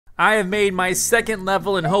I have made my second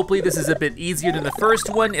level, and hopefully this is a bit easier than the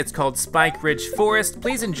first one. It's called Spike Ridge Forest.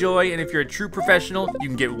 Please enjoy, and if you're a true professional, you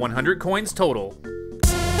can get 100 coins total.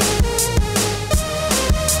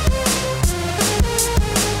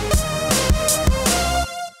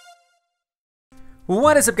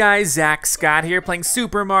 What is up, guys? ZackScott here playing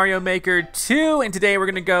Super Mario Maker 2, and today we're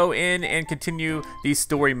gonna go in and continue the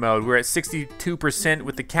story mode. We're at 62%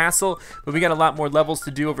 with the castle, but we got a lot more levels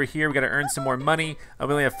to do over here. We gotta earn some more money. We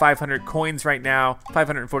only have 500 coins right now,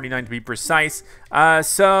 549 to be precise.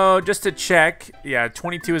 So just to check, yeah,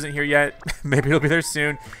 22 isn't here yet. Maybe it'll be there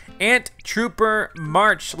soon. Ant Trooper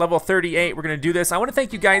March, level 38. We're gonna do this. I wanna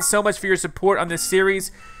thank you guys so much for your support on this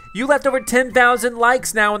series. You left over 10,000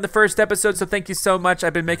 likes now in the first episode, so thank you so much.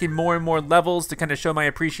 I've been making more and more levels to kind of show my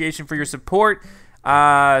appreciation for your support. So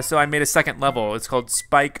I made a second level. It's called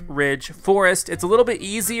Spike Ridge Forest. It's a little bit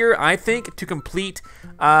easier, I think, to complete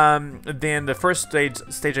than the first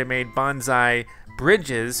stage I made, Banzai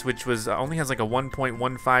Bridges, which was only has like a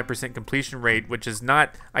 1.15% completion rate, which is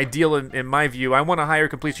not ideal in my view. I want a higher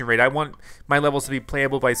completion rate. I want my levels to be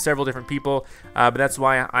playable by several different people, but that's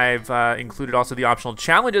why I've included also the optional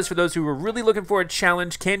challenges for those who are really looking for a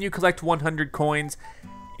challenge. Can you collect 100 coins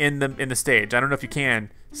in the stage? I don't know if you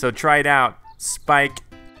can, so try it out. Spike,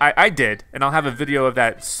 I did, and I'll have a video of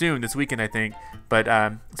that soon, this weekend I think. But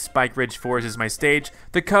Spike Ridge Forest is my stage.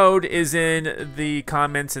 The code is in the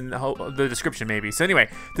comments and the description maybe. So anyway,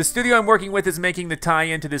 the studio I'm working with is making the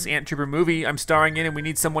tie-in to this Ant Trooper movie I'm starring in, and we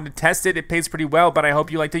need someone to test it. It pays pretty well, but I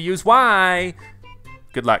hope you like to use Y.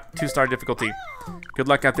 Good luck. 2-star difficulty. Good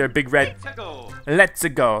luck out there, Big Red. Let's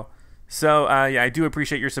go. So yeah, I do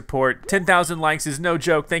appreciate your support. 10,000 likes is no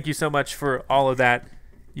joke. Thank you so much for all of that.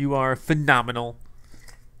 You are phenomenal.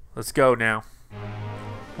 Let's go now.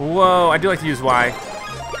 Whoa, I do like to use Y.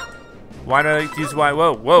 Why do I like to use Y?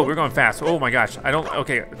 Whoa, whoa, we're going fast. Oh my gosh, I don't,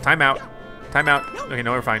 okay, time out. Time out. Okay,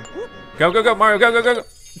 no, we're fine. Go, go, go, Mario, go, go, go, go.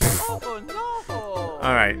 Oh, no.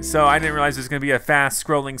 All right, so I didn't realize it was gonna be a fast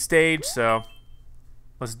scrolling stage, so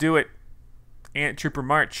let's do it. Ant Trooper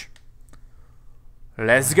March.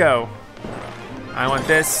 Let's go. I want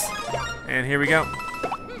this, and here we go.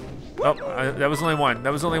 Oh, that was only one,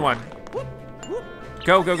 that was only one.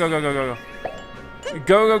 Go, go, go, go, go, go, go.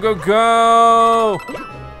 Go, go, go, go!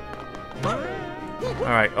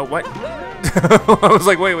 Alright, oh, what? I was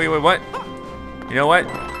like, wait, wait, wait, what? You know what?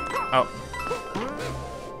 Oh.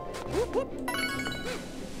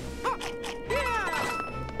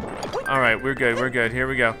 Alright, we're good, we're good. Here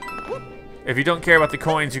we go. If you don't care about the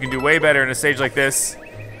coins, you can do way better in a stage like this.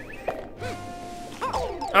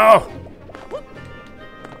 Oh!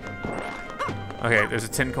 Okay, there's a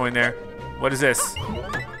 10 coin there. What is this?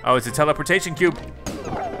 Oh, it's a teleportation cube.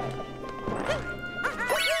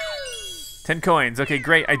 10 coins. Okay,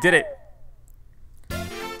 great. I did it.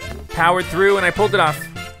 Powered through and I pulled it off.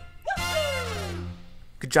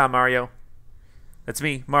 Good job, Mario. That's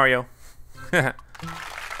me, Mario.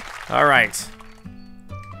 All right.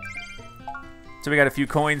 So we got a few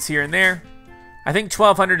coins here and there. I think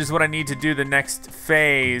 1,200 is what I need to do the next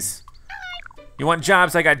phase. You want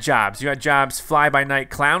jobs? I got jobs. You got jobs. Fly-by-night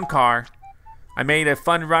clown car. I made a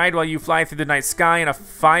fun ride while you fly through the night sky in a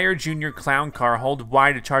Fire Junior clown car. Hold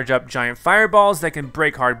Y to charge up giant fireballs that can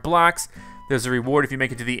break hard blocks. There's a reward if you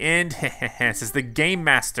make it to the end. This is the Game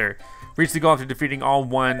Master. Reach the goal after defeating all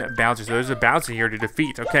one Bowser. So there's a Bowser here to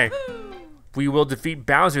defeat. Okay. We will defeat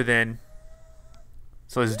Bowser then.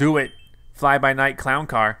 So let's do it. Fly-by-night clown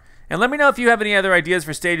car. And let me know if you have any other ideas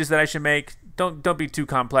for stages that I should make. Don't be too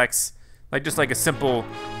complex. Like just like a simple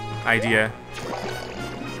idea.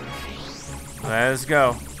 Let's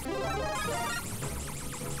go.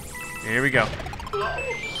 Here we go.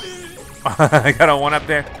 I got a one up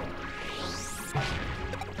there.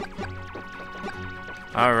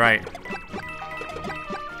 All right.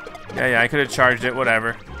 Yeah, I could have charged it,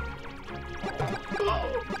 whatever.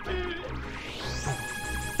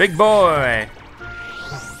 Big boy.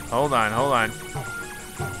 Hold on, hold on.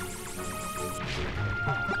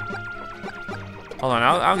 Hold on,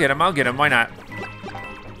 I'll get him, why not?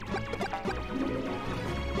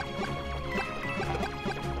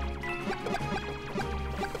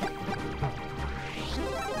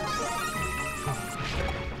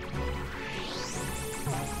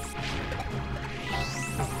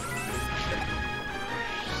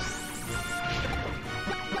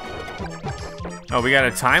 Oh, we got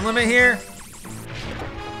a time limit here?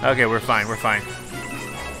 Okay, we're fine, we're fine.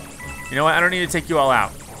 You know what, I don't need to take you all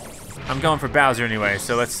out. I'm going for Bowser anyway,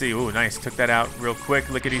 so let's see. Ooh, nice, took that out real quick,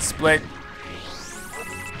 lickety-split.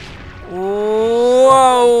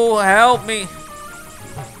 Whoa, help me.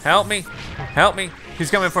 Help me, help me.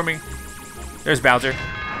 He's coming for me. There's Bowser.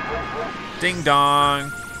 Ding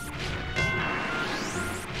dong.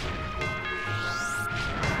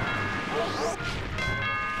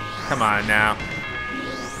 Come on now.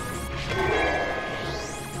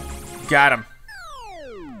 Got him.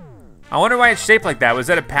 I wonder why it's shaped like that. Was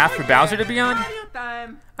that a path for Bowser to be on? Mario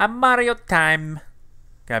time. A Mario time.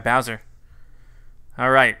 Got Bowser. All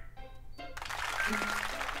right.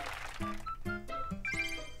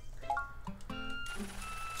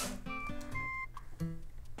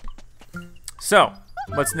 So,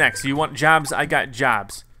 what's next? You want jobs? I got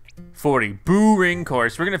jobs. 40. Boo ring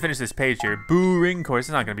course. We're going to finish this page here. Boo ring course.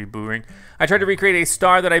 It's not going to be boo ring. I tried to recreate a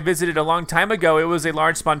star that I visited a long time ago. It was a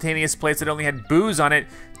large spontaneous place that only had boos on it.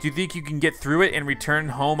 Do you think you can get through it and return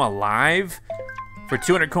home alive? For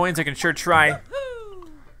 200 coins, I can sure try.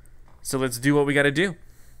 So let's do what we got to do.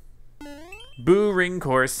 Boo ring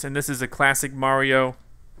course. And this is a classic Mario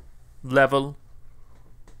level.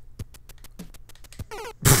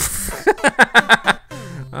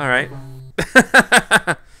 All right.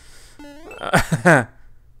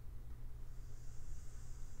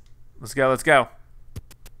 Let's go, let's go.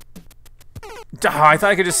 Oh, I thought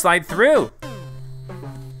I could just slide through.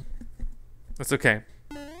 That's okay.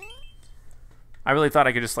 I really thought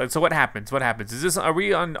I could just slide. So what happens? What happens? Is this, are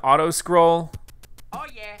we on auto scroll? Oh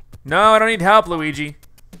yeah. No, I don't need help, Luigi.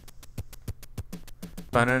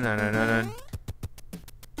 Ba-na-na-na-na-na.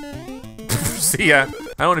 See ya.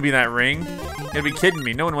 I don't want to be in that ring. You're gonna be kidding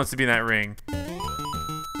me. No one wants to be in that ring.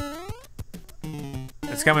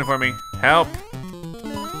 It's coming for me. Help.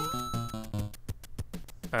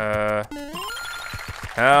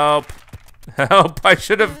 Help. Help. I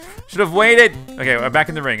should have waited. Okay, I'm back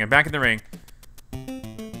in the ring. I'm back in the ring.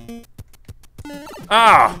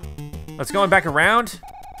 Ah! Let's go back around.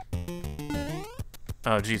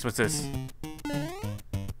 Oh, geez, what's this?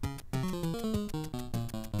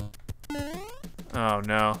 Oh,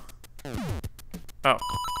 no. Oh,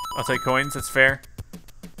 I'll take coins. That's fair.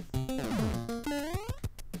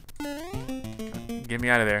 Get me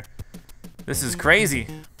out of there. This is crazy.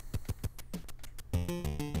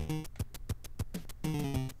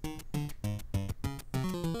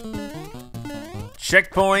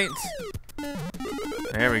 Checkpoint.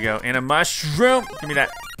 There we go. And a mushroom. Give me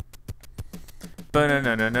that.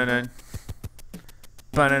 Ba-na-na-na-na-na.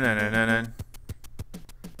 Ba-na-na-na-na-na.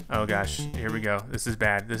 Oh gosh, here we go. This is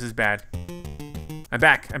bad. This is bad. I'm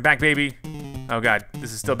back. I'm back, baby. Oh god,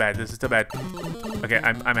 this is still bad. This is still bad. Okay,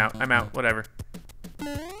 I'm out. I'm out. Whatever.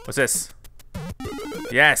 What's this?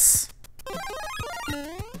 Yes.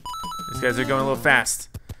 These guys are going a little fast.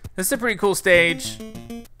 This is a pretty cool stage.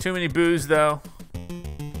 Too many boos though.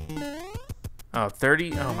 Oh,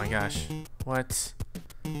 30? Oh my gosh. What?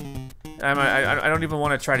 I don't even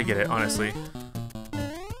want to try to get it, honestly.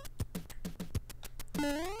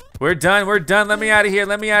 We're done. We're done. Let me out of here.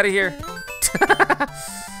 Let me out of here.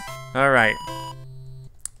 All right.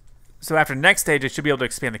 So after next stage, I should be able to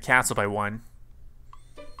expand the castle by 1.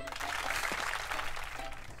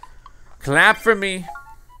 Clap for me.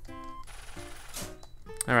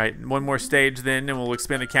 All right, one more stage then, and we'll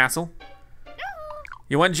expand the castle.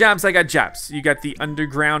 You want jobs? I got jobs. You got the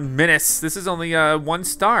Underground Menace. This is only 1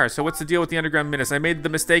 star, so what's the deal with the Underground Menace? I made the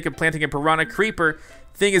mistake of planting a piranha creeper.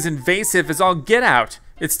 Thing is invasive as all get out.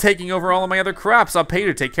 It's taking over all of my other crops. I'll pay you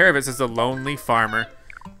to take care of it, says the lonely farmer.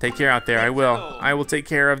 Take care out there. I will. I will take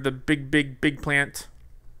care of the big plant.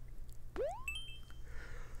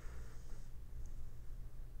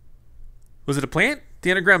 Was it a plant?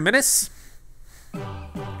 The Underground Menace?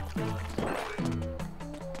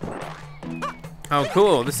 Oh,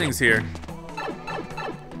 cool. This thing's here.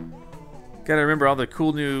 Gotta remember all the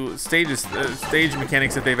cool new stage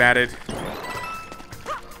mechanics that they've added.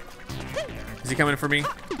 Is he coming for me?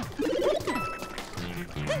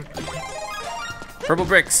 Purple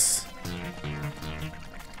bricks.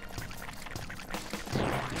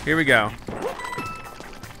 Here we go.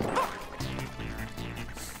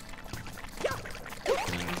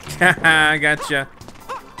 Haha, gotcha.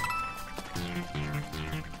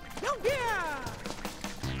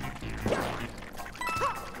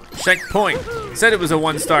 Checkpoint. Said it was a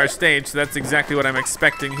 1-star stage, so that's exactly what I'm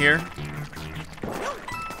expecting here.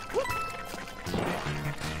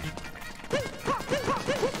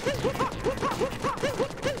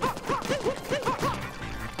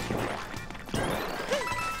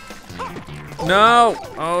 No!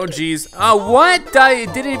 Oh, geez. Oh, what? I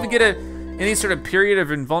didn't even get any sort of period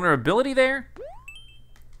of invulnerability there?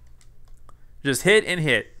 Just hit and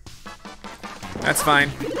hit. That's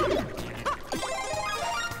fine.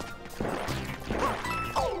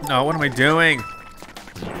 No, what am I doing?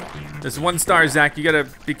 This 1 star, Zack. You gotta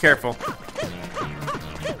be careful.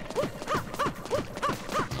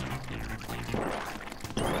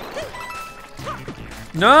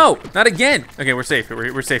 No, not again. Okay, we're safe.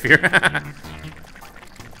 We're safe here.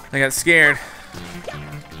 I got scared.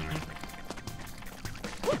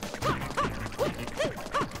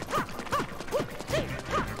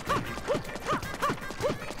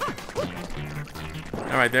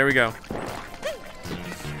 All right, there we go.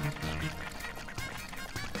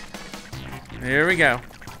 There we go.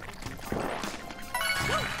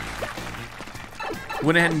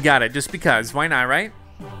 Went ahead and got it just because. Why not, right?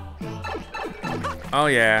 Oh,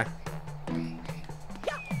 yeah.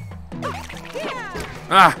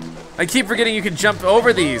 Ah, I keep forgetting you can jump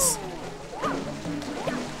over these.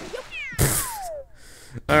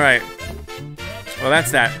 All right. Well,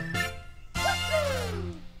 that's that.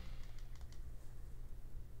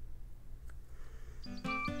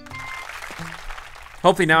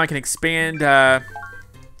 Hopefully now I can expand my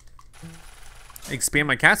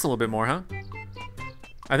castle a little bit more, huh?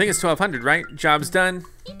 I think it's 1,200, right? Job's done.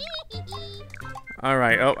 All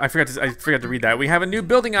right. Oh, I forgot to read that. We have a new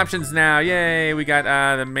building options now. Yay! We got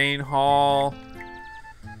the main hall.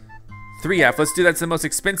 3F. Let's do that's the most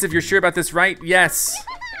expensive. You're sure about this, right? Yes.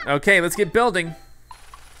 Okay, let's get building.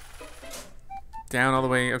 Down all the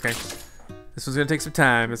way. Okay. This one's gonna take some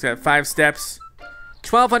time. It's got 5 steps.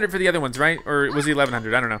 1,200 for the other ones, right? Or was it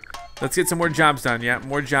 1,100? I don't know. Let's get some more jobs done. Yeah,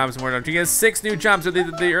 more jobs, more jobs. You get 6 new jobs. Are they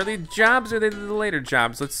the early jobs or are they the later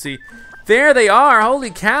jobs? Let's see. There they are. Holy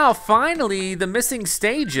cow. Finally, the missing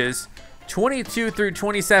stages. 22 through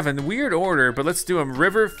 27. Weird order, but let's do them.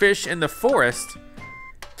 River, fish, and the forest.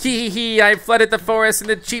 Hee, I flooded the forest and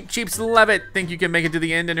the cheaps love it. Think you can make it to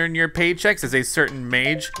the end and earn your paychecks as a certain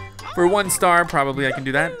mage? For 1 star, probably I can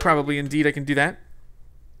do that. Probably indeed I can do that.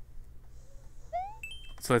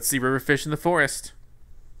 So let's see river, fish, in the forest.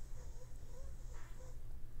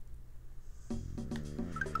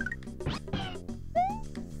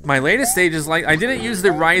 My latest stage is like I didn't use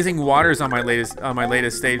the rising waters on my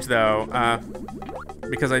latest stage though,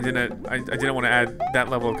 because I didn't want to add that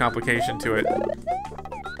level of complication to it.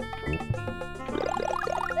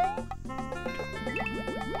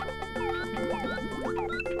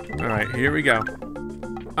 All right, here we go.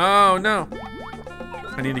 Oh no!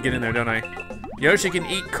 I need to get in there, don't I? Yoshi can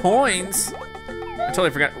eat coins. I totally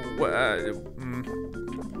forgot.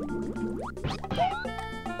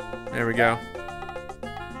 There we go.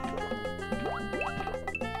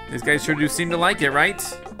 These guys sure do seem to like it, right?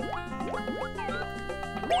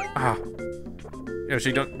 Ah,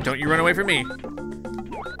 Yoshi, don't you run away from me?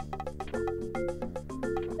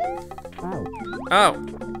 Oh,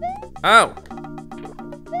 oh.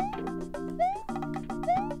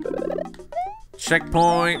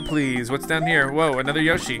 Checkpoint, please. What's down here? Whoa, another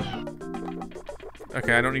Yoshi.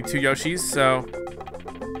 Okay, I don't need 2 Yoshis, so.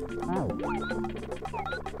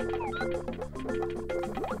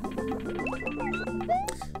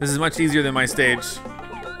 This is much easier than my stage.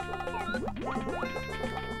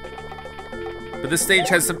 But this stage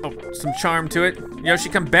has some charm to it. Yoshi,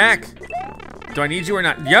 come back. Do I need you or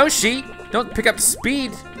not? Yoshi, don't pick up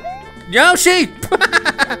speed. Yoshi!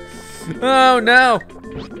 Oh no.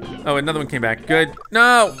 Oh, another one came back. Good.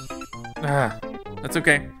 No! Ah, that's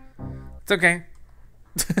okay. It's okay.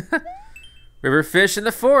 River fish in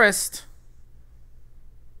the forest.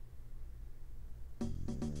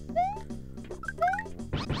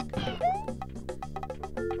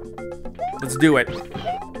 Let's do it.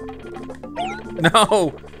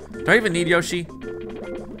 No! Do I even need Yoshi?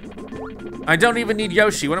 I don't even need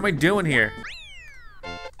Yoshi. What am I doing here?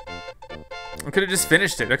 I could have just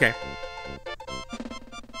finished it. Okay.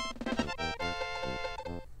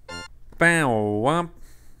 Bow, womp.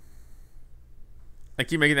 I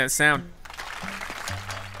keep making that sound.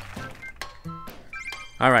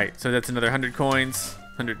 All right, so that's another 100 coins,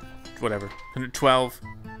 100, whatever, 112.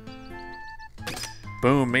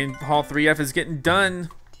 Boom, main hall 3F is getting done.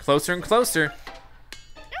 Closer and closer.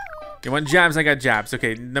 You want jobs? I got jobs.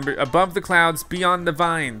 Okay, number above the clouds, beyond the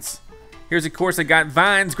vines. Here's a course that got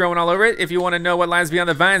vines growing all over it. If you want to know what lies beyond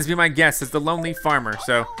the vines, be my guest. It's the Lonely Farmer.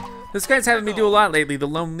 So this guy's having me do a lot lately. The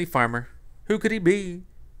Lonely Farmer. Who could he be?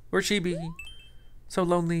 Or she be? So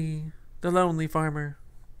lonely. The Lonely Farmer.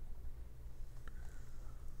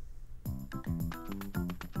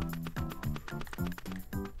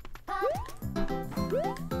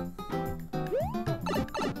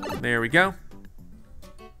 There we go.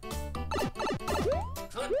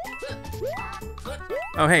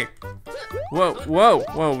 Oh hey. Whoa, whoa,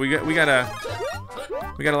 whoa, we got a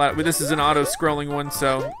lot. This is an auto-scrolling one,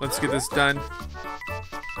 so let's get this done.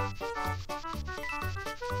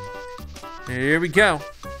 Here we go.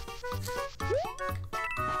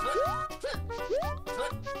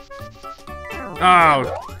 Oh,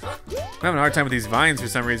 I'm having a hard time with these vines for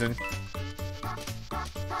some reason.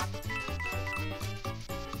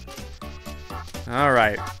 All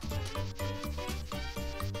right.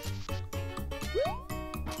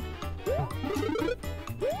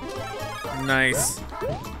 Nice.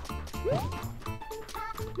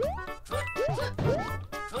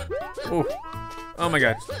 Ooh. Oh my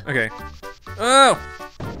god. Okay. Oh!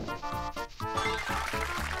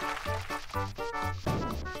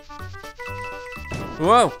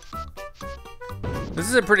 Whoa! This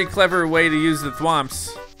is a pretty clever way to use the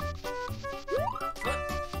thwomps.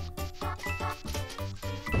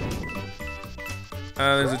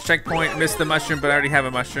 There's a checkpoint. Missed the mushroom, but I already have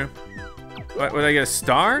a mushroom. What, would I get a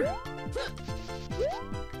star?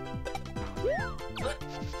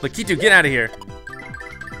 Lakitu, get out of here.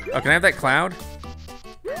 Oh, can I have that cloud?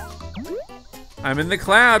 I'm in the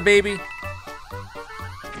cloud, baby.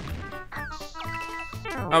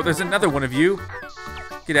 Oh, there's another one of you.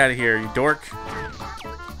 Get out of here, you dork.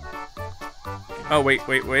 Oh, wait.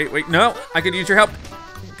 No, I could use your help.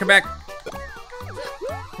 Come back.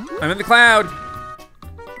 I'm in the cloud.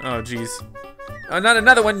 Oh, jeez. Oh, not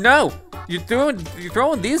another one. No. You're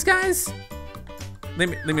throwing these guys? Leave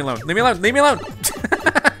me alone. Leave me alone. Leave me alone.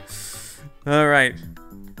 All right.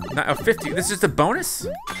 Not a 50. This is just a bonus?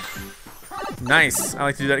 Nice. I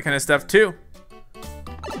like to do that kind of stuff too.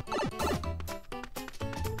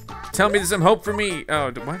 Tell me there's some hope for me.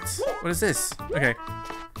 Oh, what? What is this? Okay.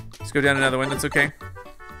 Let's go down another one. That's okay.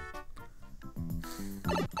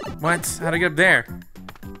 What? How'd I get up there?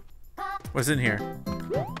 What's in here?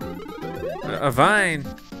 A vine.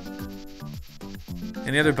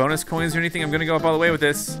 Any other bonus coins or anything? I'm gonna go up all the way with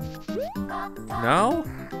this. No?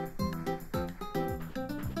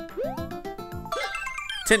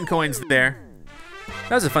 10 coins there.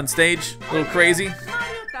 That was a fun stage. A little crazy.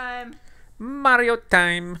 Mario time. Mario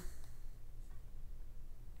time.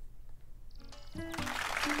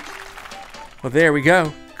 Well, there we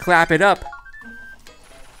go. Clap it up.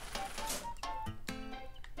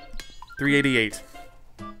 388.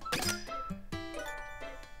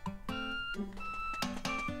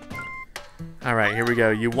 All right, here we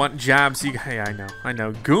go. You want jobs? Hey, I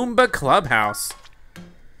know. Goomba Clubhouse.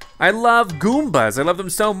 I love Goombas. I love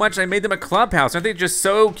them so much I made them a clubhouse. Aren't they just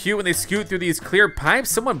so cute when they scoot through these clear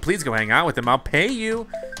pipes? Someone please go hang out with them. I'll pay you,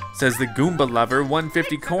 says the Goomba lover.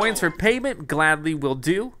 150 coins for payment. Gladly will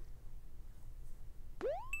do.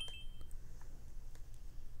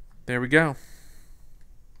 There we go.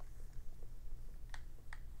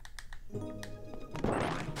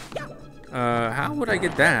 How would I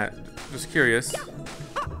get that? Just curious.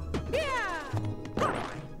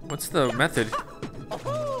 What's the method?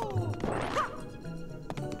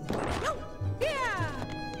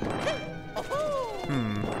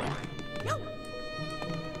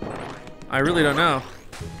 I really don't know.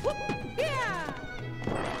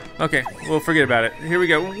 Okay, we'll forget about it. Here we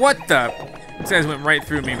go. What the? These guys went right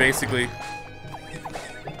through me, basically.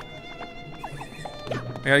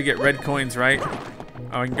 I gotta get red coins, right?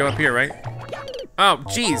 Oh, I can go up here, right? Oh,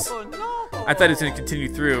 jeez. I thought it was gonna continue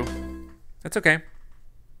through. That's okay.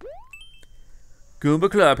 Goomba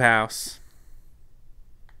Clubhouse.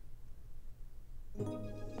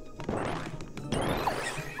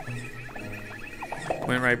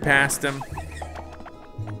 Went right past him.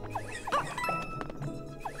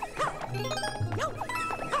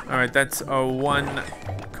 All right, that's a 1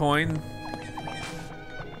 coin.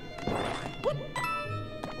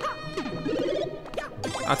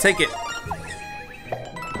 I'll take it.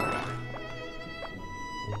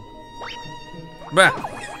 Bah.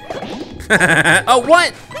 Oh,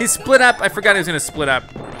 what? He split up. I forgot he was gonna split up.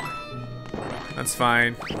 That's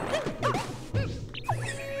fine.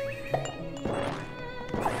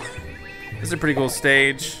 This is a pretty cool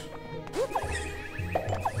stage.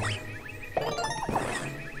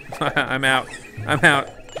 I'm out. I'm out.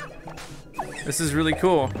 This is really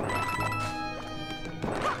cool.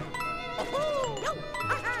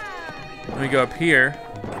 Let me go up here.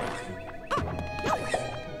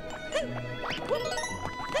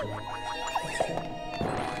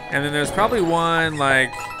 And then there's probably one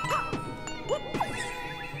like...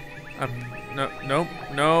 nope,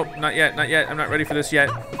 not yet, not yet. I'm not ready for this yet.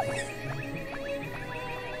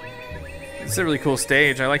 It's a really cool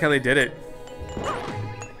stage. I like how they did it.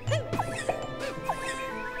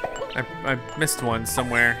 I missed one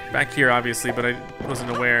somewhere. Back here, obviously, but I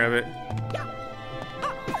wasn't aware of it.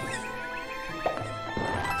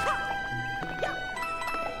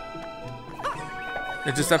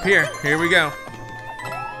 It's just up here. Here we go.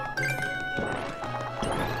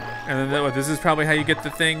 And then this is probably how you get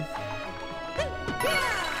the thing.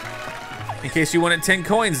 In case you wanted 10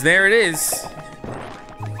 coins, there it is.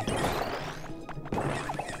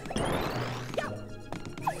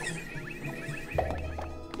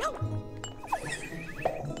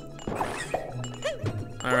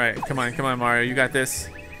 right, come on, Mario, you got this.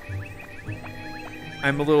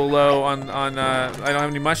 I'm a little low on I don't have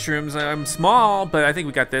any mushrooms. I'm small, but I think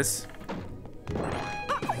we got this.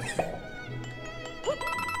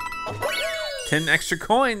 10 extra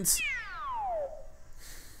coins.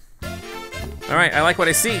 All right, I like what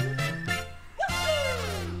I see.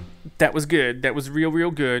 That was good. That was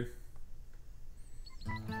real good.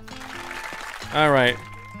 All right.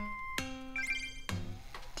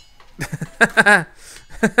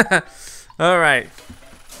 All right.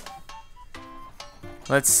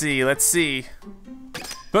 Let's see.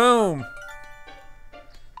 Boom.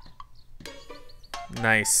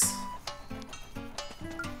 Nice.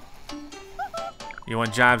 You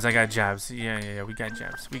want jobs? I got jobs. Yeah, we got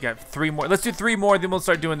jobs. We got 3 more. Let's do 3 more, then we'll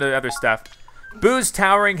start doing the other stuff. Boo's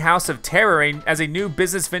Towering House of Terror. As a new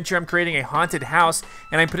business venture, I'm creating a haunted house,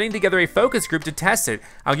 and I'm putting together a focus group to test it.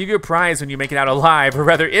 I'll give you a prize when you make it out alive, or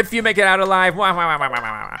rather, if you make it out alive.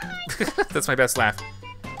 That's my best laugh.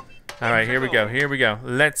 All right, here we go.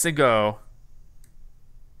 Let's go.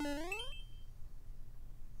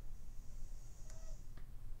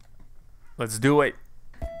 Let's do it.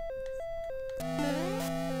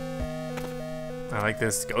 I like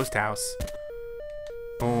this ghost house.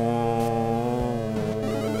 Boom.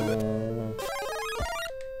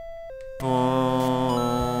 Boom.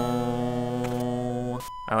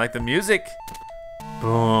 I like the music.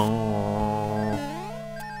 Boom.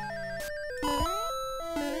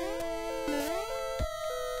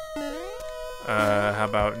 How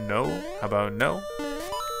about no? How about no?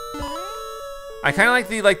 I kind of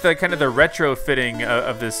like the kind of the retrofitting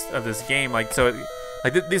of this game. Like so.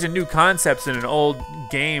 These are new concepts in an old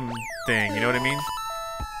game thing, you know what I mean?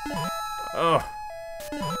 Oh.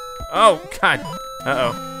 Oh, God.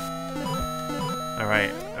 Uh-oh. All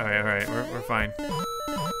right. We're fine.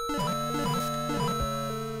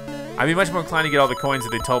 I'd be much more inclined to get all the coins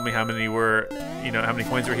if they told me how many were, how many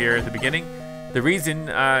coins were here at the beginning. The reason,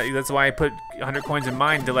 that's why I put 100 coins in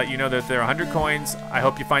mine, to let you know that there are 100 coins. I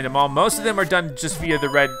hope you find them all. Most of them are done just via the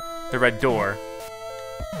red door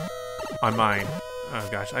on mine. Oh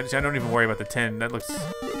gosh, I don't even worry about the 10. That looks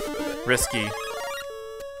risky.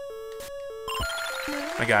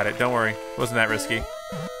 I got it, don't worry. It wasn't that risky.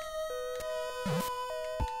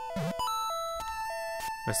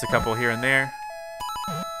 Missed a couple here and there.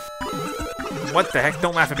 What the heck?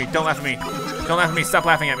 Don't laugh at me, don't laugh at me. Don't laugh at me, stop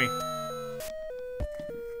laughing at me.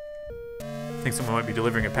 I think someone might be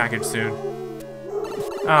delivering a package soon.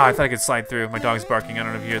 Ah, I thought I could slide through. My dog's barking, I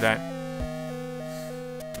don't know if you hear that.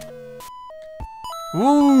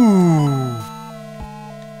 Ooh!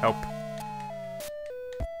 Help.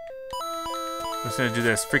 I'm just gonna do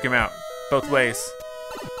this. Freak him out. Both ways.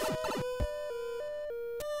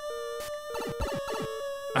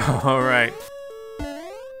 Alright.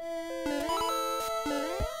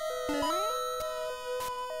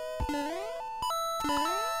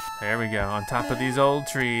 There we go. On top of these old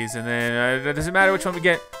trees. And then, it doesn't matter which one we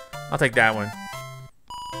get. I'll take that one.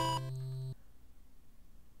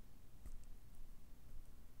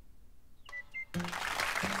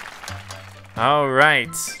 All right.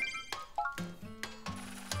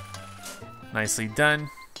 Nicely done.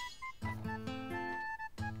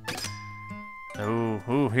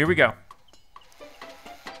 Ooh, here we go.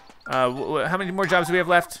 How many more jobs do we have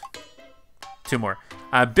left? 2 more.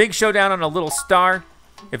 Big showdown on a little star.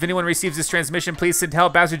 If anyone receives this transmission, please send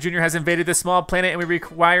help. Bowser Jr. has invaded this small planet and we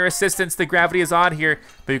require assistance. The gravity is odd here,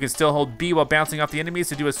 but you can still hold B while bouncing off the enemies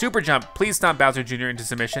to do a super jump. Please stomp Bowser Jr. into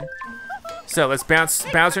submission. So let's bounce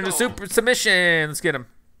Bowser into super submission. Let's get him.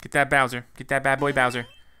 Get that Bowser. Get that bad boy Bowser.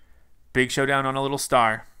 Big showdown on a little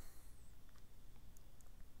star.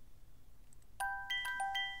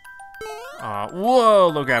 Whoa,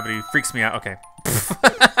 low gravity freaks me out. Okay.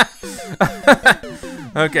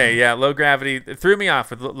 Okay, yeah, low gravity. It threw me off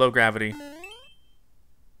with low gravity.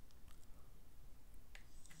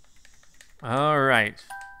 All right.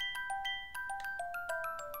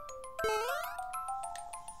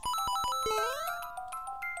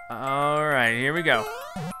 All right, here we go.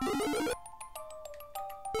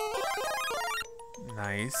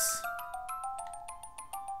 Nice.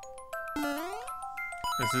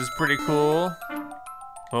 This is pretty cool.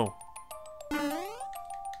 Oh.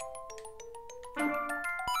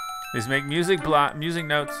 These make music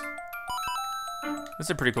notes. This is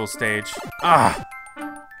a pretty cool stage. Ah!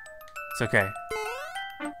 It's okay.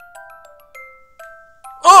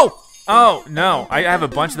 Oh! Oh, no. I have a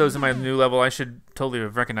bunch of those in my new level. I should totally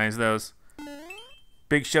have recognized those.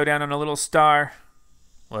 Big showdown on a little star.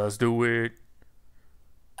 Let's do it.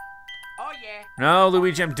 Oh, yeah. No,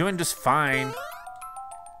 Luigi, I'm doing just fine.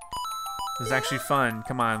 This is actually fun.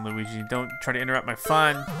 Come on, Luigi. Don't try to interrupt my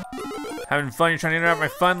fun. Having fun, you're trying to interrupt my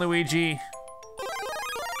fun, Luigi.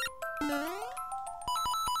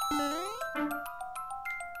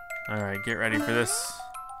 Alright, get ready for this.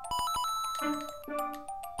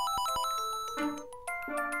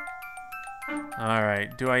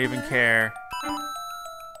 Alright, do I even care?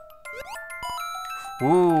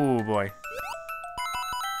 Ooh, boy.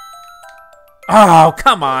 Oh,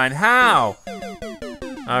 come on, how?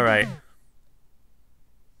 Alright.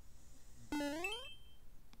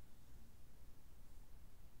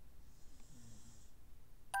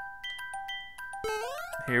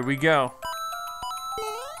 Here we go.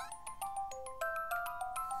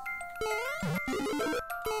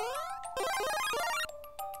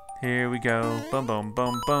 Here we go. Boom, boom,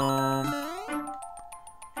 boom, boom.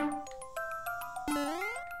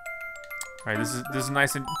 Alright, this is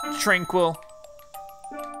nice and tranquil.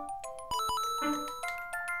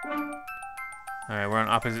 Alright, we're on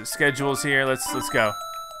opposite schedules here. Let's go.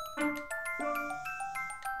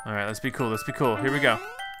 Alright, let's be cool. Let's be cool. Here we go.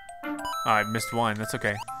 Oh, I missed one. That's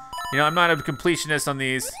okay. You know, I'm not a completionist on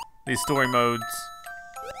these story modes.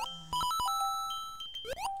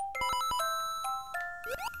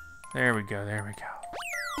 There we go. There we go.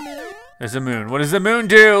 There's the moon. What does the moon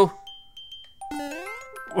do?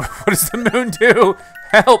 What does the moon do?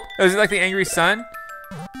 Help! Oh, is it like the angry sun?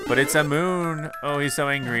 But it's a moon. Oh, he's so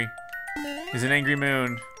angry. He's an angry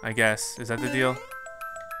moon, I guess. Is that the deal?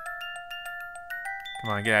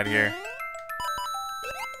 Come on, get out of here.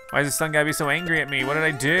 Why does the sun gotta be so angry at me? What did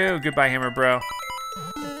I do? Goodbye, Hammer Bro.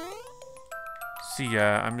 See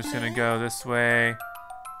ya. I'm just gonna go this way.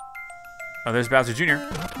 Oh, there's Bowser Jr.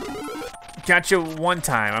 Gotcha one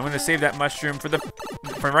time. I'm gonna save that mushroom for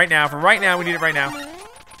right now. For right now, we need it right now.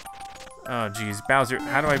 Oh, geez, Bowser,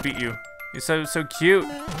 how do I beat you? You're so cute.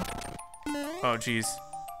 Oh, geez,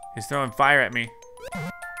 he's throwing fire at me.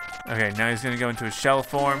 Okay, now he's gonna go into a shell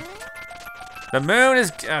form. The moon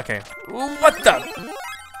is okay. What the?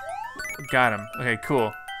 Got him. Okay,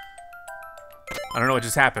 cool. I don't know what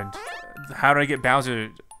just happened. How did I get Bowser?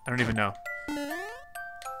 I don't even know.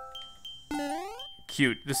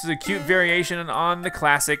 Cute. This is a cute variation on the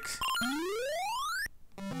classic.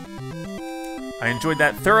 I enjoyed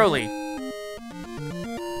that thoroughly.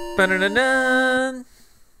 Ba-da-da-da.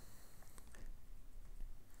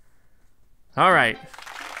 All right.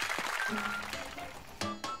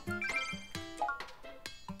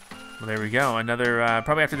 Well, there we go. Another,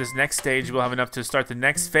 probably after this next stage, we'll have enough to start the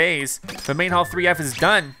next phase. The main hall 3F is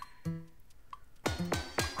done.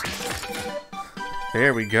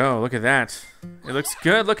 There we go. Look at that. It looks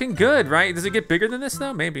good. Looking good, right? Does it get bigger than this,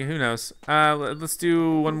 though? Maybe. Who knows? Let's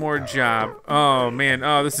do one more job. Oh, man.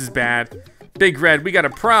 Oh, this is bad. Big Red, we got a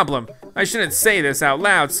problem. I shouldn't say this out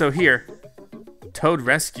loud, so here. Toad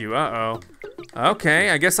rescue. Uh-oh. Okay,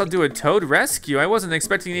 I guess I'll do a Toad rescue. I wasn't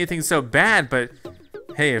expecting anything so bad, but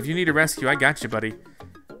hey, if you need a rescue, I got you, buddy.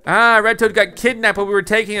 Ah, Red Toad got kidnapped while we were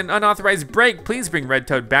taking an unauthorized break. Please bring Red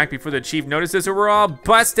Toad back before the chief notices or we're all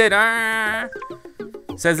busted. Ah!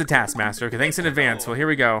 Says the taskmaster. Okay, thanks in advance. Well, here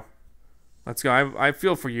we go. Let's go. I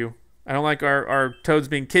feel for you. I don't like our toads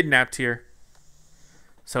being kidnapped here.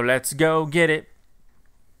 So let's go get it.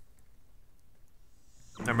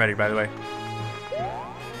 I'm ready, by the way.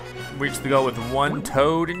 Reach the goal with one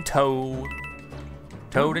toad in tow.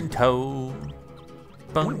 Toad in tow.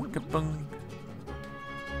 Bunk-a-bunk.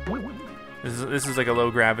 This is like a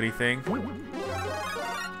low gravity thing.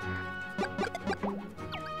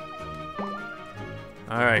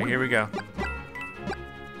 All right, here we go.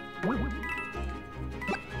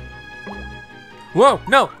 Whoa,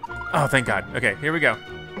 no! Oh, thank God. Okay, here we go.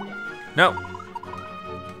 No.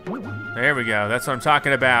 There we go. That's what I'm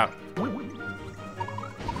talking about.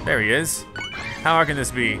 There he is. How hard can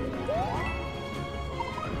this be?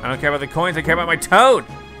 I don't care about the coins. I care about my toad.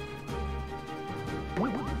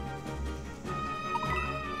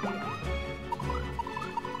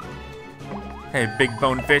 Hey, big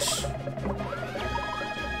bone fish.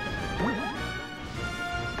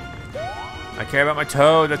 I care about my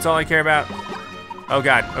toad. That's all I care about. Oh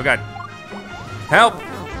God. Oh God. Help!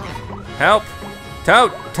 Help!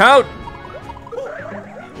 Toad! Toad!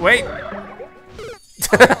 Wait!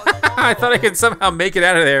 I thought I could somehow make it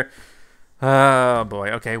out of there. Oh boy.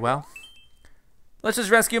 Okay, well. Let's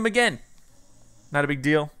just rescue him again. Not a big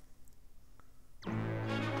deal.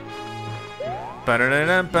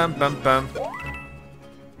 Ba-da-da-dum-bum-bum-bum.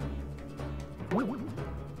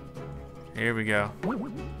 Here we go.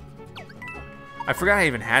 I forgot I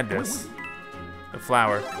even had this. The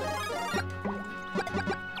flower.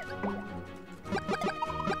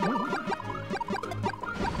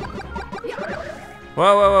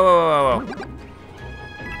 Whoa, whoa, whoa, whoa, whoa, whoa.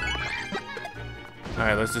 All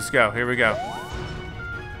right, let's just go. Here we go.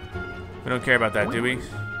 We don't care about that, do we?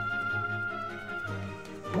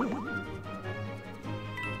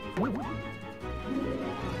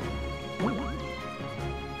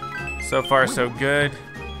 So far, so good.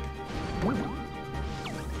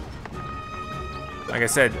 Like I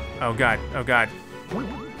said, oh God, oh God.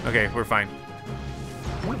 Okay, we're fine.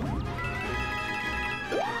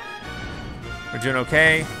 We're doing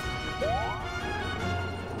okay.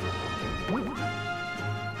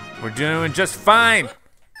 We're doing just fine.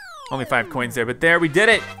 Only 5 coins there, but there, we did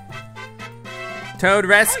it. Toad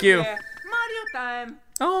rescue. Oh, yeah. Mario time.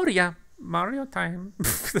 Oh yeah, Mario time.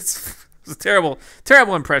 That's a terrible,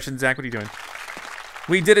 terrible impression, Zach. What are you doing?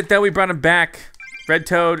 We did it though. We brought him back. Red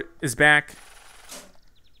Toad is back.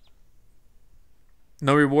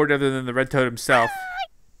 No reward other than the Red Toad himself.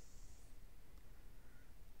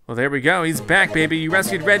 Well, there we go. He's back, baby. You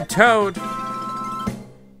rescued Red Toad.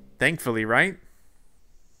 Thankfully, right?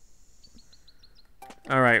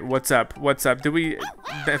 All right, what's up? What's up?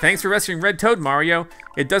 Thanks for rescuing Red Toad, Mario.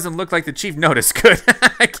 It doesn't look like the chief noticed. Good.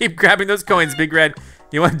 I keep grabbing those coins, Big Red.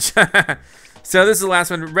 You want? So this is the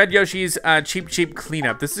last one. Red Yoshi's Cheep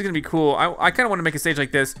Cleanup. This is gonna be cool. I kind of want to make a stage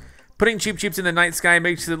like this. Putting Cheep Cheeps in the night sky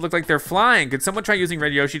makes it look like they're flying. Could someone try using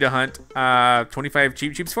Red Yoshi to hunt 25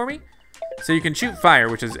 Cheep Cheeps for me? So you can shoot fire,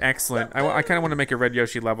 which is excellent. I kind of want to make a Red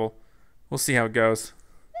Yoshi level. We'll see how it goes.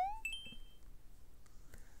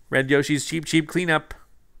 Red Yoshi's Cheep Cleanup.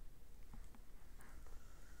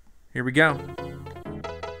 Here we go.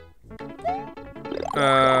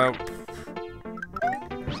 I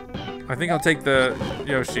think I'll take the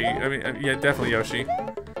Yoshi. I mean, yeah, definitely Yoshi.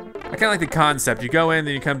 I kind of like the concept. You go in,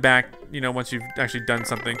 then you come back, you know, once you've actually done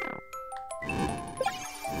something.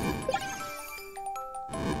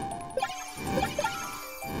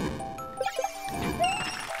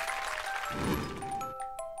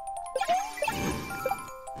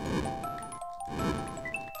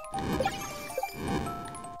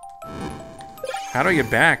 How do I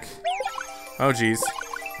get back? Oh, geez.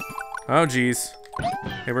 Oh, geez.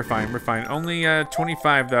 Okay, we're fine. We're fine. Only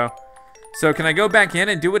 25, though. So can I go back in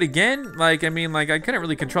and do it again? Like, I mean, like, I couldn't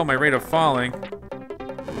really control my rate of falling.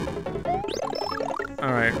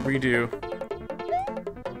 All right, redo.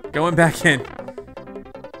 Going back in.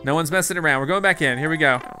 No one's messing around. We're going back in. Here we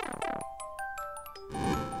go.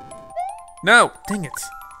 No! Dang it.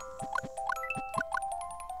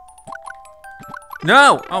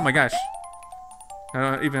 No! Oh my gosh. I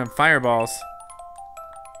don't even have fireballs.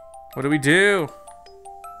 What do we do?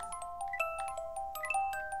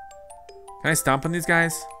 Can I stomp on these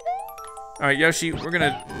guys? All right, Yoshi, we're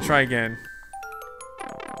gonna try again.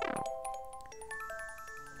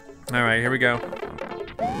 All right, here we go.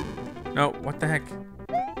 No, what the heck?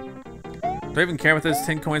 Do I even care about those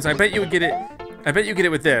 10 coins? I bet you would get it. I bet you get it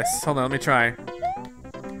with this. Hold on, let me try.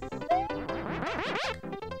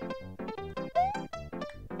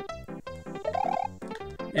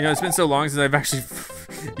 You know, it's been so long since I've actually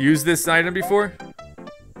used this item before.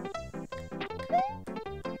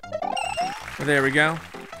 There we go.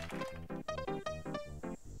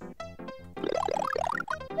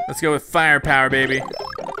 Let's go with firepower, baby.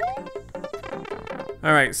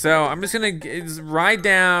 All right, so I'm just gonna ride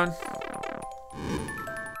down.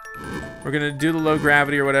 We're gonna do the low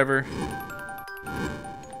gravity or whatever.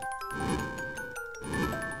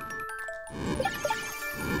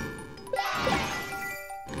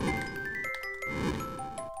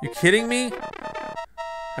 You kidding me?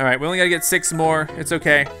 All right, we only gotta get 6 more. It's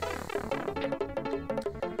okay.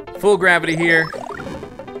 Full gravity here.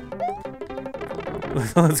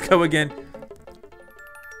 Let's go again.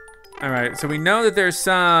 All right, so we know that there's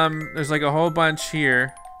like a whole bunch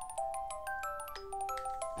here.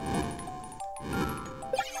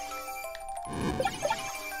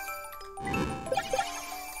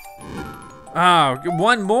 Oh,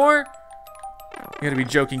 1 more? You gotta be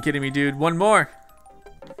joking, kidding me, dude. 1 more.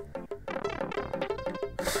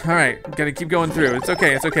 All right, gotta keep going through. It's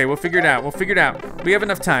okay, it's okay. We'll figure it out. We'll figure it out. We have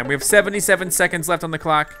enough time. We have 77 seconds left on the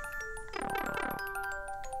clock.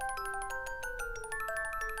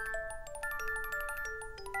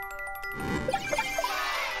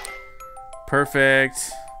 Perfect.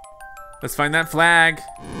 Let's find that flag.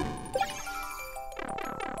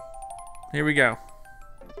 Here we go.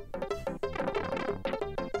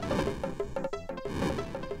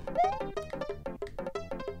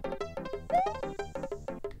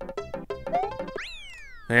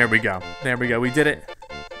 There we go. There we go. We did it.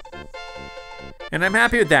 And I'm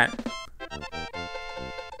happy with that.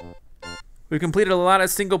 We completed a lot of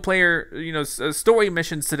single player, you know, story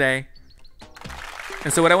missions today.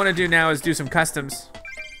 And so what I want to do now is do some customs.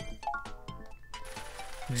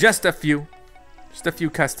 Just a few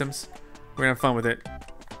customs. We're gonna have fun with it.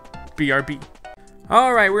 BRB.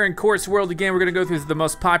 All right, we're in course world again. We're gonna go through the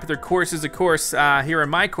most popular courses. Of course, here are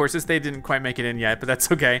my courses. They didn't quite make it in yet, but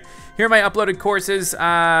that's okay. Here are my uploaded courses.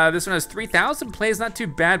 This one has 3,000 plays, not too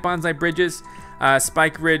bad. Banzai Bridges,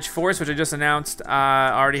 Spike Ridge Force, which I just announced,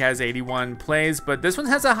 already has 81 plays, but this one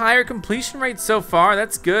has a higher completion rate so far.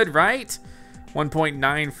 That's good, right?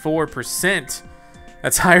 1.94%.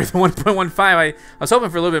 That's higher than 1.15. I was hoping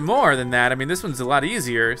for a little bit more than that. I mean, this one's a lot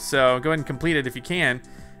easier, so go ahead and complete it if you can.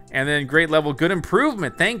 And then great level, good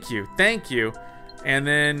improvement. Thank you, thank you. And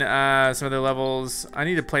then some other levels. I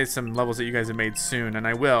need to play some levels that you guys have made soon, and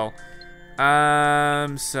I will.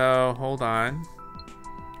 So hold on.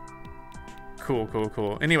 Cool, cool,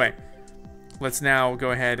 cool. Anyway, let's now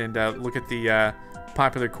go ahead and look at the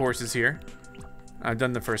popular courses here. I've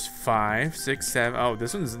done the first 5, 6, 7. Oh,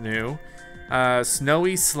 this one's new.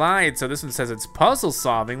 Snowy Slide. So this one says it's puzzle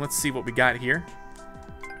solving. Let's see what we got here.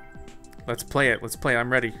 Let's play it. Let's play it.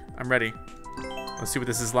 I'm ready. I'm ready. Let's see what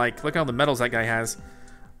this is like. Look at all the medals that guy has.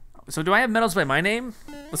 So do I have medals by my name?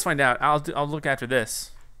 Let's find out. I'll look after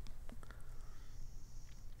this.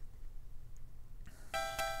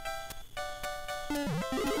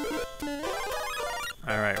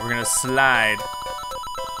 All right, we're gonna slide.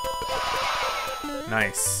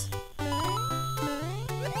 Nice.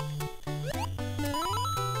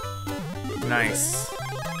 Nice.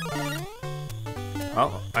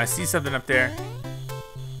 Oh, I see something up there.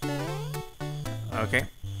 Okay,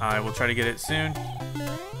 I will try to get it soon.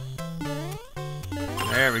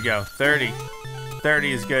 There we go, 30.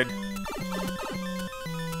 30 is good.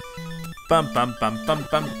 Bum bum bum bum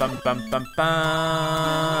bum bum bum bum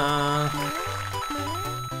bum.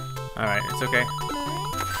 All right, it's okay.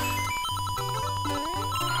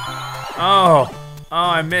 Oh,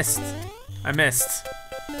 I missed. I missed.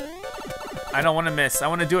 I don't want to miss. I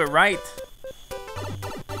want to do it right.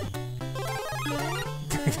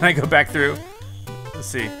 Can I go back through? Let's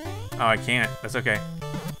see. Oh, I can't. That's okay.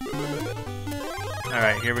 All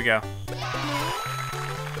right, here we go.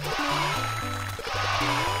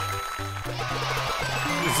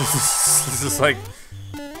 This is like...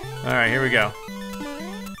 All right, here we go.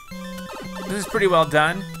 This is pretty well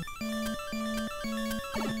done.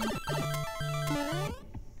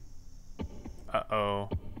 Uh-oh.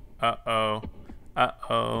 Uh-oh.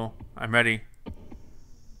 Uh-oh. I'm ready.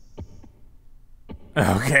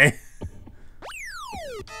 Okay.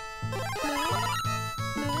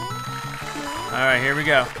 All right, here we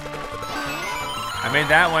go. I made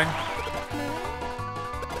that one.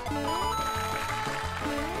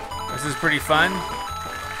 This is pretty fun.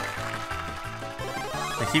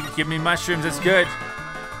 They keep giving me mushrooms, that's good.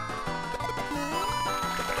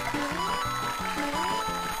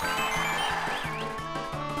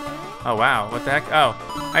 Oh wow, what the heck? Oh,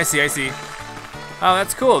 I see, I see. Oh,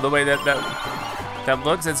 that's cool, the way that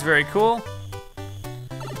looks, that's very cool.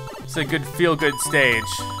 It's a good feel-good stage.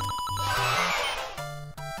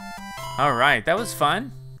 All right, that was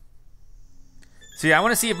fun. See, I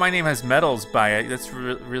want to see if my name has medals by it. That's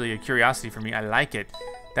really a curiosity for me. I like it.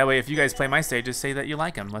 That way, if you guys play my stages, say that you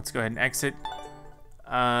like them. Let's go ahead and exit.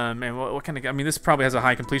 And what kind of... I mean, this probably has a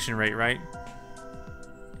high completion rate, right?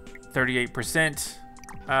 38%.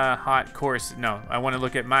 Hot course. No, I want to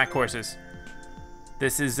look at my courses.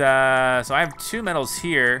 This is... so I have 2 medals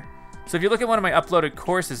here. So if you look at one of my uploaded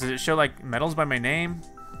courses, does it show, like, medals by my name?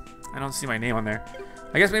 I don't see my name on there.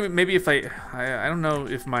 I guess maybe if I don't know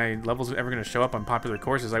if my levels are ever going to show up on popular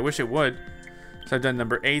courses. I wish it would. So I've done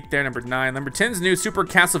number 8 there, number 9. Number 10's new, Super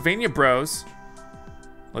Castlevania Bros.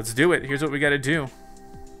 Let's do it. Here's what we got to do.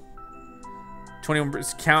 21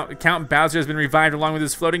 Count Bowser has been revived along with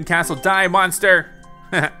his floating castle. Die, monster!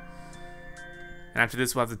 And after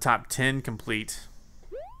this, we'll have the top 10 complete.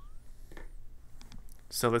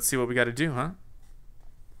 So let's see what we got to do, huh?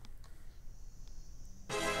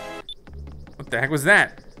 What the heck was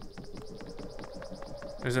that?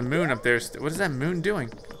 There's a moon up there. What is that moon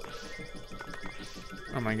doing?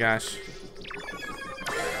 Oh my gosh.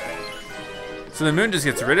 So the moon just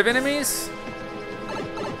gets rid of enemies?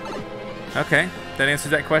 Okay, that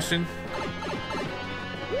answers that question.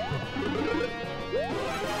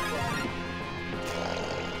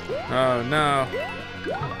 Oh no.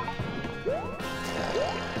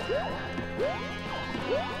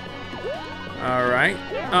 All right.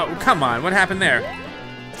 Oh, come on. What happened there?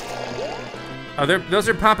 Oh, those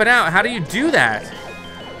are popping out. How do you do that?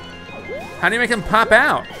 How do you make them pop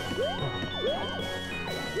out?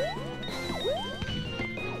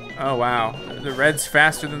 Oh, wow. The red's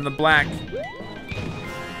faster than the black.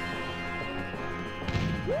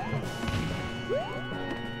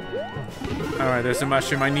 Alright, there's a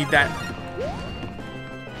mushroom. I need that.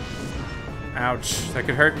 Ouch. That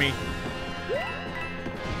could hurt me.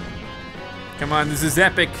 Come on, this is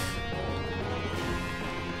epic.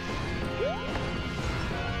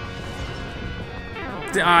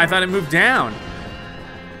 Oh, I thought it moved down.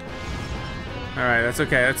 Alright, that's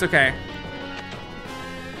okay, that's okay.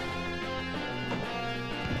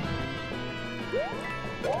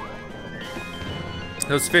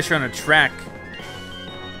 Those fish are on a track.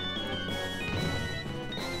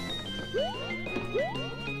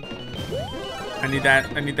 I need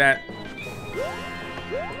that, I need that.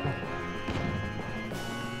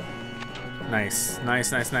 Nice,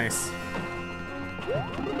 nice, nice, nice.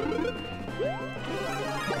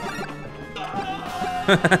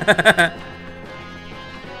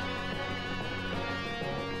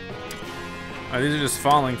 Oh, these are just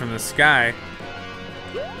falling from the sky.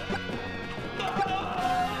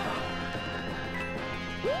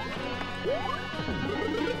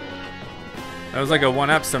 That was like a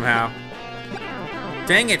one-up somehow.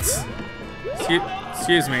 Dang it!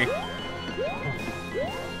 Excuse me.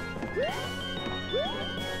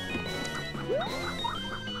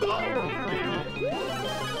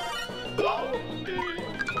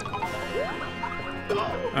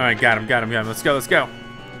 Alright, got him, got him, got him. Let's go, let's go.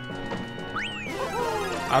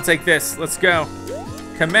 I'll take this. Let's go.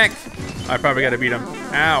 Kamek. I probably gotta beat him.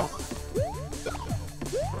 Ow.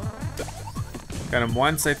 Got him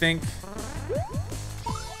once, I think.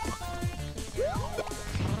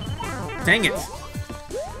 Dang it.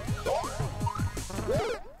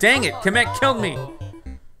 Dang it. Kamek killed me.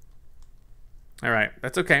 Alright,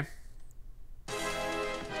 that's okay.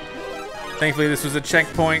 Thankfully, this was a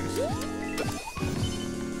checkpoint.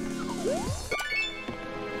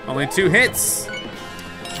 Only 2 hits.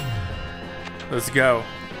 Let's go.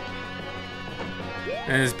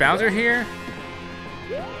 And is Bowser here?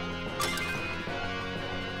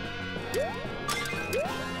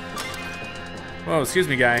 Whoa, excuse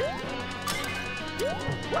me, guy.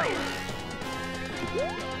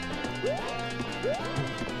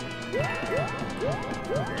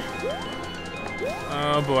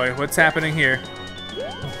 Oh boy, what's happening here?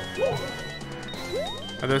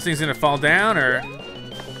 Are those things gonna fall down, or?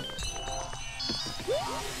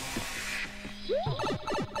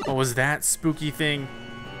 What was that spooky thing?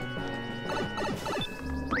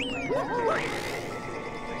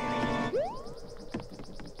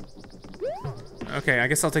 Okay, I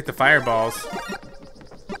guess I'll take the fireballs.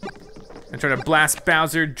 And try to blast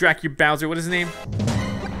Bowser, Dracula Bowser, what is his name?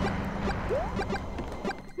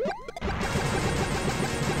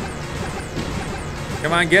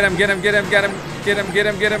 Come on, get him, get him, get him, get him, get him, get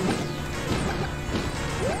him, get him.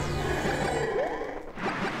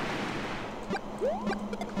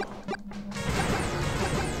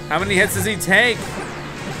 How many hits does he take?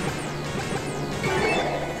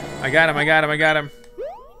 I got him, I got him, I got him.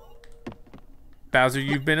 Bowser,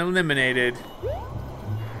 you've been eliminated.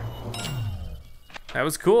 That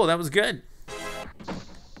was cool, that was good.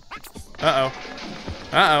 Uh-oh.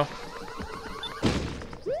 Uh-oh.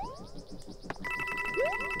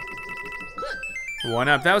 One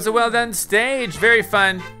up. That was a well done stage. Very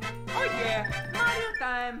fun. Oh yeah, Mario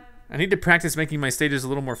time. I need to practice making my stages a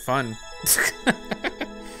little more fun.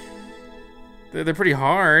 They're pretty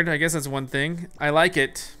hard. I guess that's one thing. I like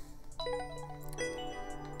it.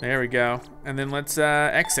 There we go. And then let's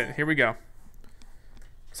exit. Here we go.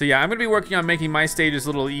 So yeah, I'm gonna be working on making my stages a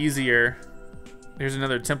little easier. Here's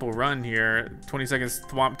another temple run here. 20 seconds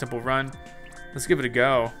Thwomp temple run. Let's give it a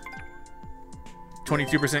go.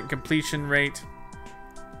 22% completion rate.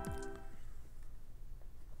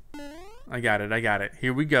 I got it, I got it.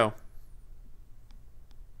 Here we go.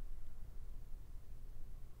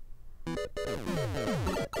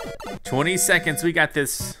 "20 seconds, we got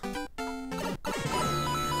this."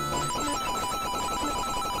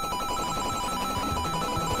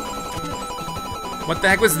 What the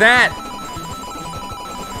heck was that?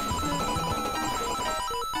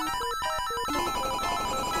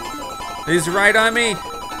 He's right on me.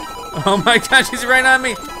 Oh my gosh, he's right on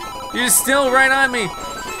me. You're still right on me.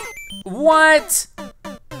 What?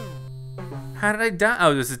 How did I die?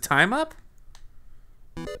 Oh, there's a time up?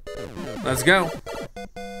 Let's go.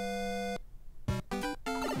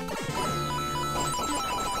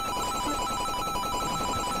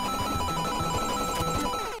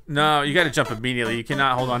 No, you gotta jump immediately. You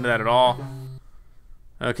cannot hold on to that at all.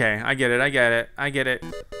 Okay, I get it, I get it, I get it.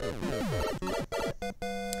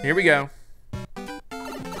 Here we go.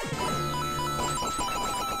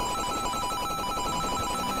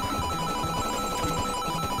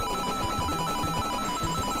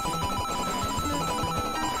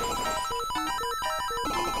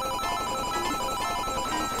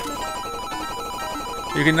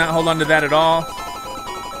 You cannot hold on to that at all.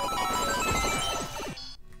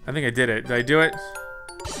 I think I did it. Did I do it?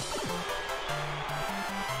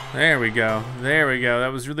 There we go. There we go.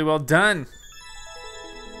 That was really well done.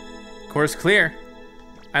 Course clear.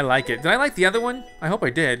 I like it. Did I like the other one? I hope I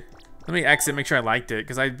did. Let me exit, make sure I liked it,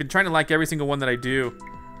 because I've been trying to like every single one that I do.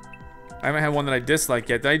 I haven't had one that I dislike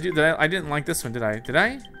yet. I didn't like this one, did I? Did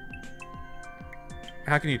I?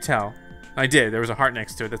 How can you tell? I did. There was a heart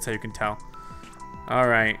next to it. That's how you can tell. All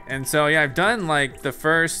right. And so, yeah, I've done like the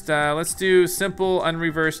first, let's do simple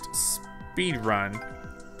unreversed speed run.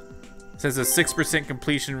 It says a 6%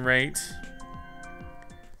 completion rate.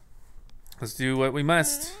 Let's do what we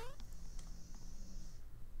must.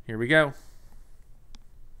 Here we go.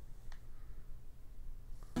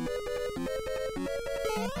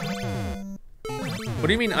 What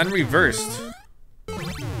do you mean unreversed?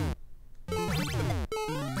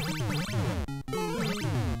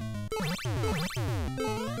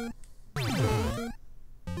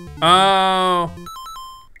 Oh.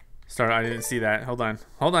 Sorry, I didn't see that. Hold on.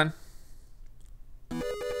 Hold on.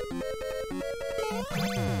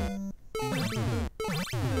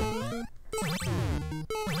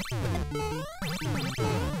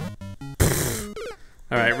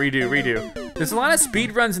 All right, redo. There's a lot of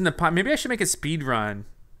speed runs in the pot. Maybe I should make a speed run.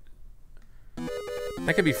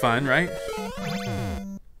 That could be fun, right?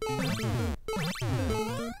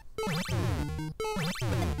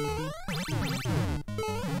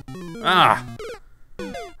 Ah,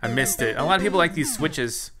 I missed it. A lot of people like these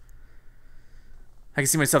switches. I can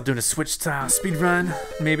see myself doing a switch style speed run.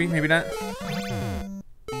 Maybe, maybe not.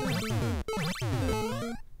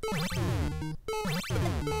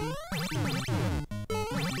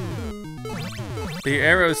 The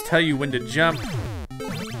arrows tell you when to jump.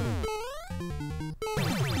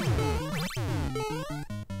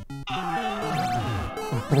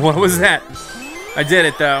 What was that? I did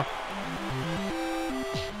it though.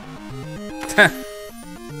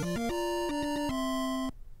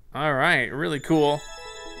 All right, really cool.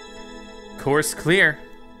 Course clear.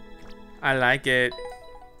 I like it.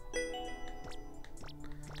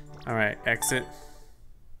 All right, exit.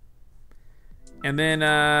 And then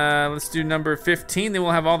let's do number 15. Then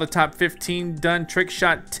we'll have all the top 15 done. Trick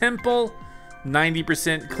shot temple,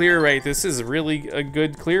 90% clear rate. This is really a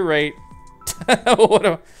good clear rate.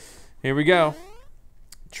 Here we go.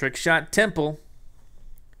 Trick shot temple.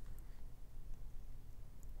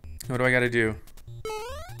 What do I gotta do?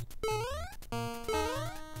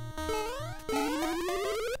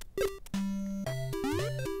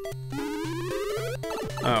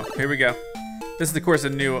 Oh, here we go. This is, of course, a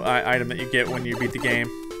new item that you get when you beat the game.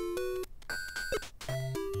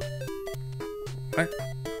 What?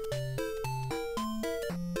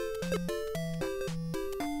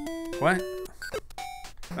 What?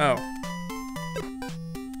 Oh.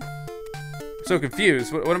 I'm so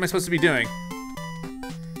confused. What am I supposed to be doing?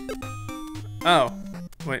 Oh.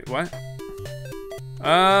 Wait, what?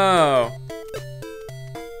 Oh.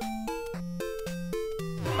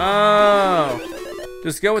 Oh.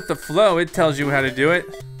 Just go with the flow. It tells you how to do it.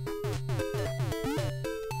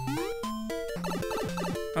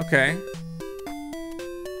 Okay.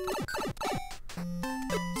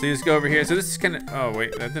 So you just go over here. So this is kind of... Oh,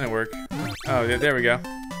 wait. That didn't work. Oh, yeah, there we go.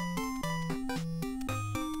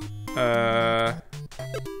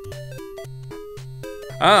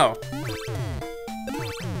 Oh.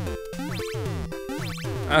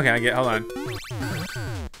 Okay, I get... Hold on.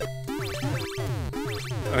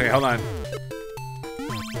 Okay, hold on.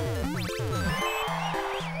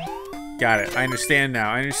 Got it. I understand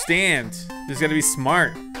now. I understand. Just gotta be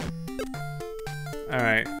smart.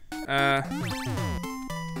 Alright.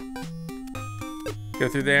 Go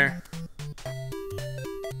through there.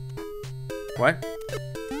 What?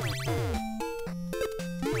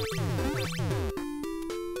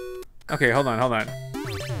 Okay, hold on, hold on.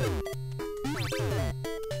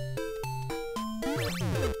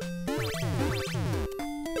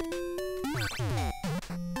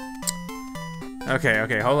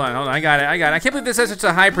 Okay, hold on. I got it. I can't believe this has such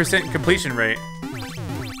a high percent completion rate.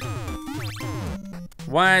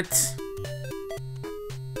 What?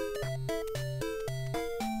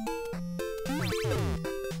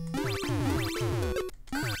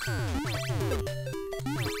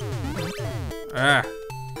 Ah.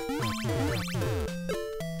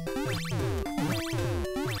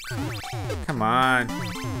 Come on.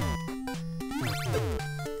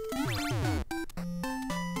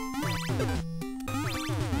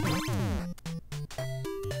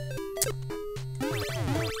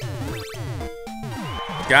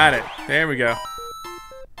 Got it. There we go.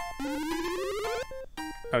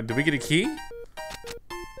 Oh, did we get a key?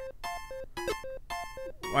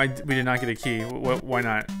 We did not get a key. Why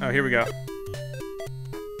not? Oh, here we go.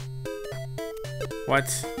 What?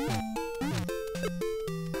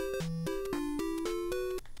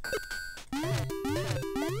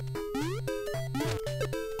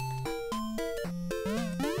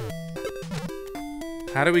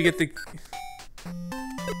 How do we get the...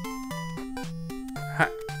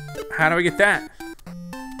 How do I get that?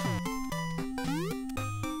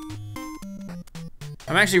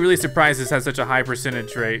 I'm actually really surprised this has such a high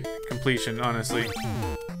percentage rate completion, honestly.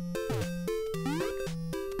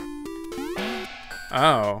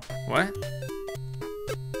 Oh, what?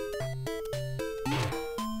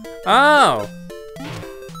 Oh!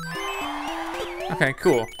 Okay,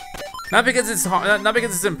 cool. Not because it's hard, not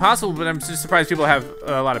because it's impossible, but I'm just surprised people have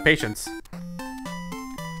a lot of patience.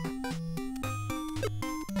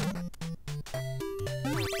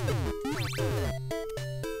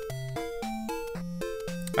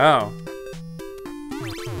 Oh.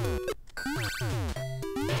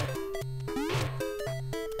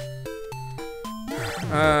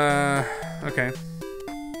 Okay.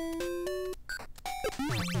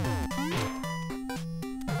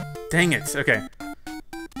 Dang it, okay.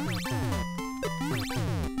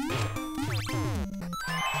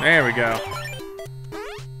 There we go.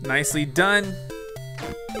 Nicely done.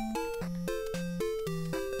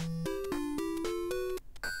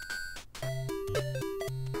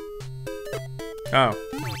 Oh.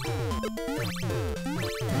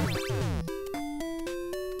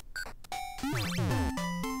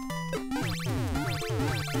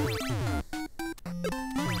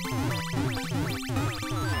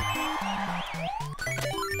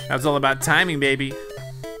 That was all about timing, baby.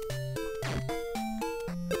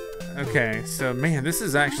 Okay, so man, this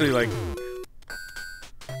is actually like...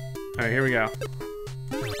 All right, here we go.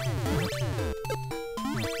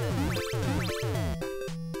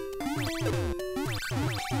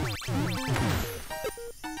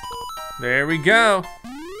 There we go.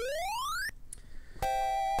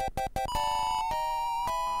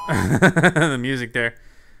 The music there.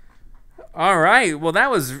 All right, well that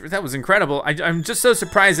was incredible. I'm just so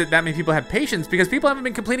surprised that many people have patience because people haven't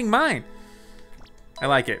been completing mine. I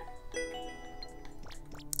like it.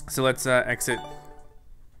 So let's exit.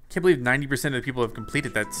 Can't believe 90% of the people have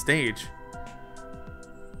completed that stage.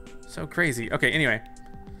 So crazy. Okay, anyway.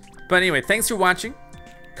 But anyway, thanks for watching.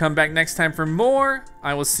 Come back next time for more.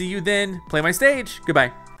 I will see you then. Play my stage.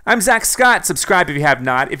 Goodbye. I'm Zack Scott. Subscribe if you have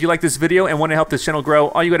not. If you like this video and want to help this channel grow,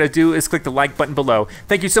 all you gotta do is click the like button below.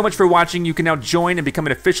 Thank you so much for watching. You can now join and become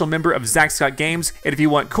an official member of ZackScottGames. And if you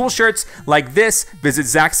want cool shirts like this, visit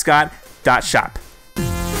ZackScott.shop.